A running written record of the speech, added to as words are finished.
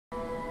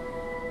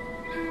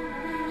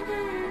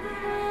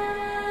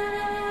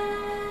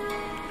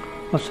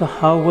So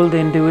how will the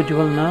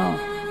individual know?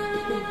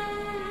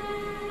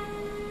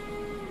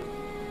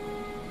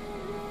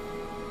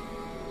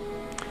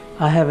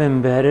 I have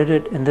embedded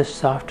it in the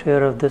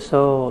software of the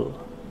soul.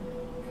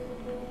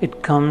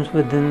 It comes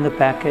within the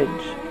package.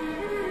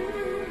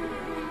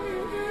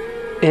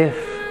 If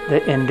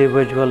the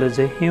individual is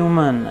a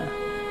human,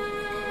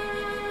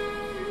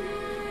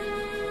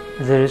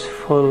 there is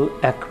full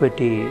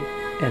equity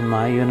in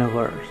my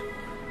universe.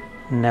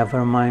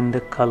 Never mind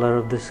the color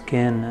of the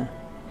skin,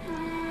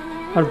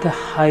 or the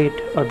height,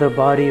 or the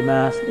body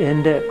mass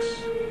index,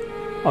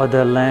 or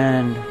the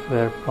land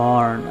where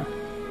born,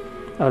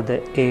 or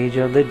the age,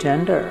 or the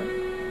gender,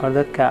 or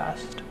the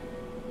caste,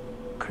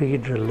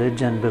 creed,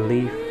 religion,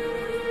 belief,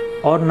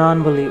 or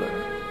non-believer.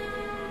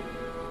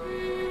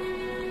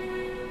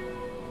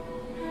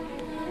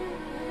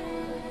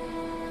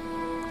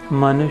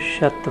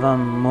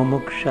 Manushyatvam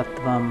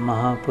mumukshatvam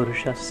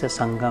mahapurushasya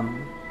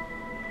sangam.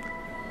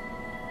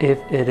 If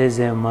it is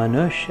a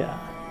manusya,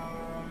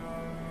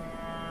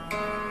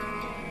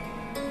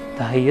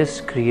 the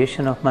highest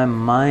creation of my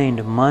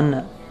mind,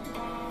 man,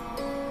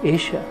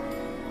 isha,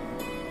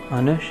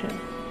 manusya,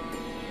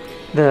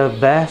 the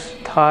best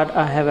thought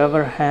I have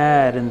ever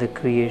had in the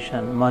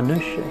creation,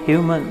 manusya,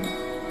 human,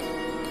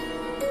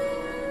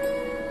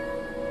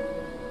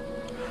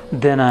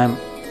 then I'm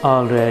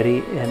already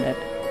in it.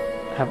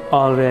 I've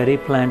already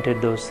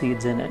planted those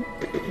seeds in it.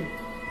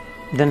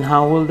 Then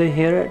how will they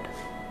hear it?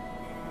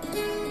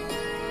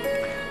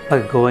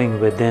 By going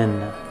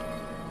within,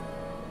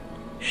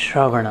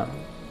 Shravanam,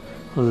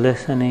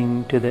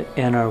 listening to the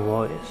inner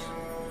voice.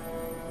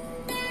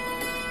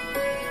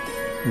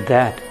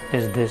 That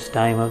is this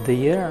time of the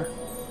year,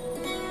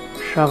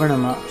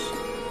 Shravanamas.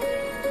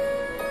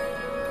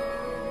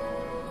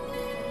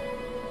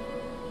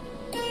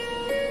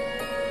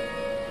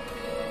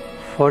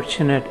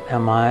 Fortunate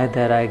am I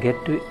that I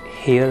get to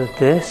hear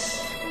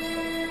this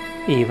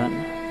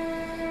even.